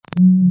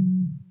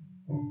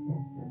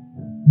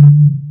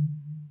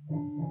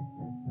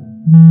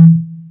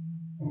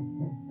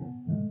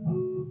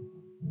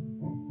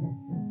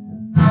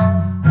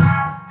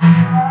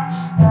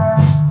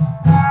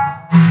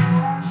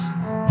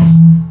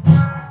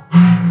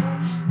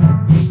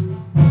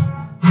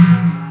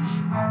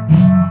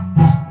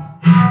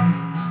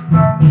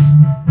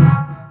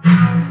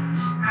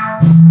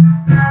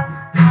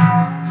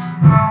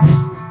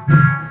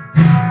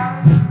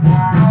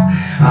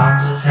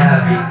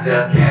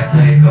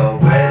can't take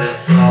away the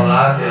soul.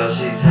 I feel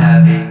she's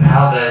happy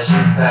now that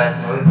she's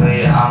passed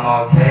smoothly. I'm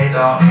okay,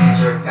 don't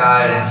need your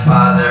guidance.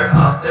 Father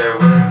up there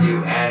with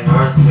you and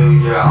yours too.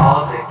 You're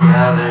all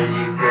together,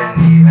 you can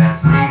even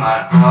see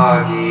my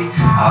doggy.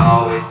 I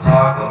always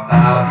talk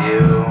about you.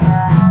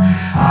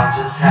 I'm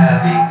just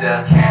happy,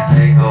 death can't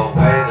take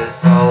away the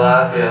soul.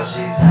 I feel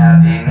she's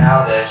happy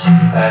now that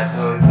she's passed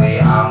smoothly.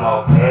 I'm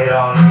okay,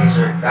 don't need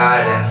your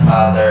guidance.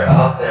 Father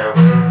up there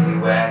with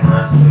you and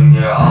yours too.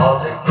 You're all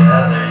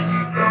together,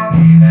 you can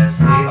even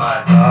see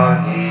my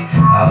doggy.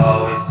 I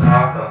always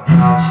talk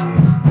about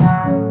you.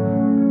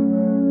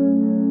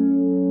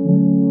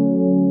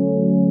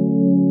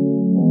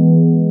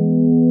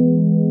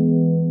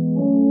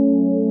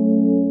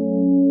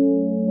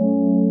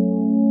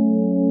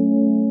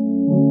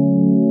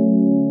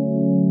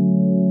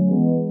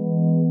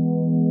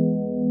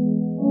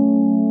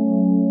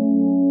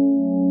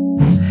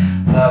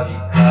 Love you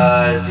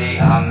cuzzy,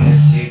 I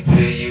miss you,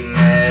 do you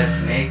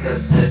miss me?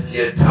 Cause if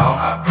you don't,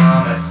 I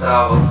promise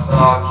I will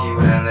stalk you.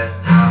 And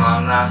this time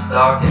I'm not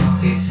stalking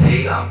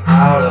CC. I'm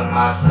proud of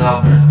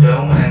myself for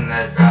doing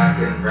this. I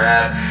can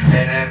rap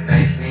and it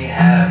makes me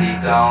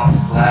happy. Don't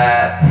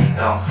slap me,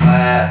 don't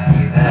slap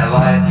me. That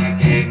life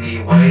you gave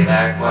me way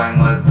back when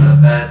was the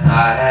best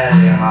I had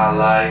in my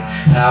life.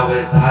 Now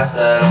as I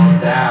settle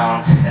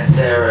down and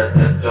stare at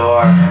the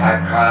door,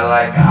 I cry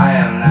like I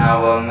am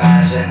now.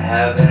 Imagine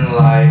heaven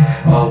life,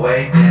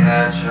 awake in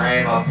a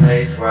dream, a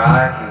place where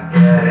I can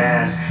get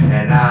in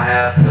and not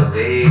have to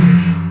leave.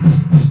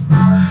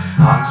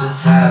 I'm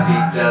just happy,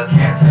 death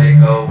can't take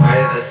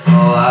away the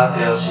soul. I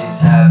feel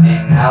she's happy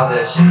now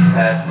that she's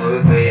passed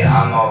smoothly.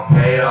 I'm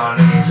okay, don't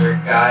need your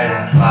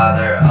guidance.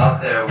 Father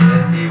up there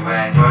with you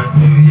and yours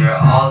too. You're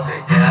all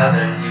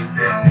together, you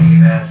can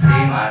even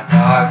see my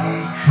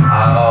doggy.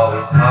 I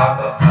always talk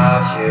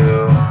about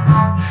you.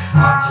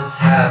 I'm just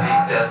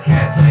happy, death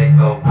can't take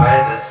away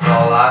the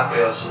soul. I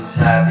feel she's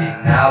happy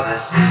now that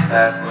she's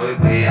passed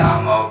smoothly.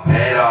 I'm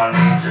okay, don't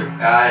need your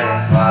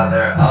guidance.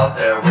 Father up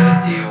there with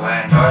you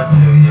and yours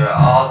too. You're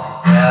all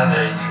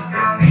together, you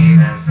can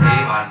even see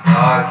my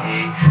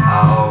doggy.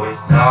 I always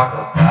talk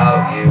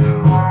about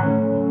you.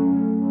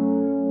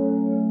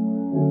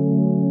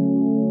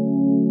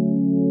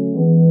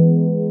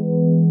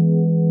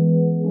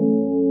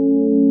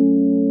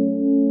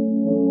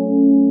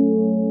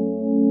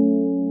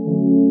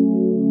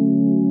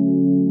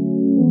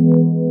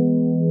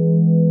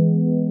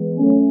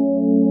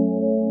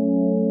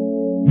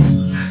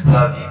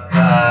 Love you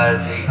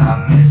cuzzy,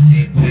 I miss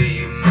you, do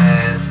you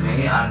miss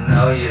me? I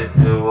know you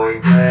do. We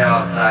play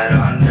outside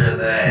under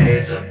the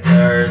age of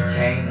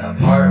 13.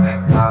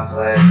 Apartment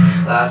complex,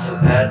 lots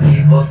of bad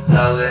people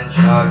selling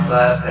drugs,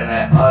 laughing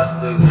at us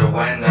through their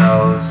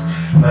windows.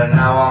 But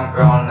now I'm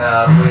grown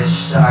up,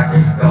 wish I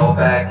could go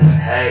back and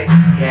hey,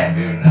 can't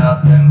do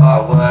nothing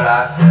but what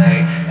I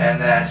say.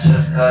 And that's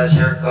just cause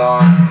you're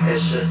gone,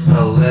 it's just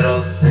a little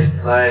sick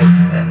play.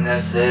 And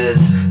this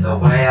is the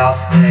way I'll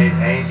stay.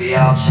 Maybe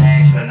I'll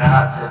change, but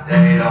not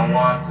today. Don't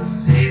want to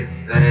see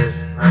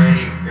this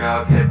pretty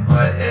girl get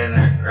put in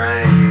her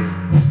grave.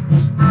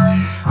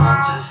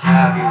 I'm just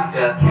happy,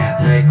 death can't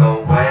take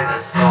away the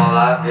soul.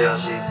 I feel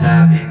she's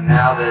happy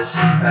now that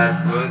she's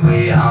passed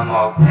smoothly. I'm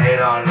okay,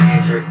 don't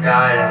need your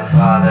guidance.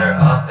 Father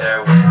up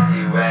there with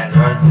you and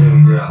yours too.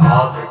 You're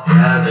all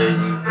together,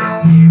 you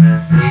can even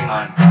see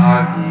my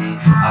doggy.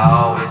 I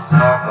always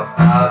talk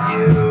about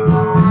you.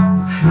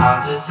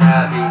 I'm just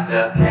happy,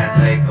 death can't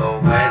take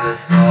away the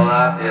soul.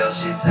 I feel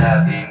she's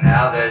happy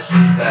now that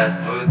she's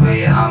passed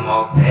smoothly. I'm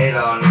okay,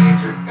 don't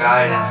need your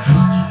guidance.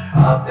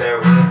 Up there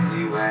with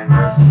you and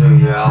yours too.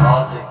 You're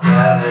all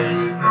together,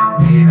 you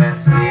can even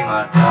see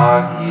my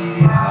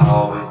doggy. I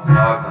always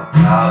talk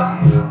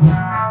about you.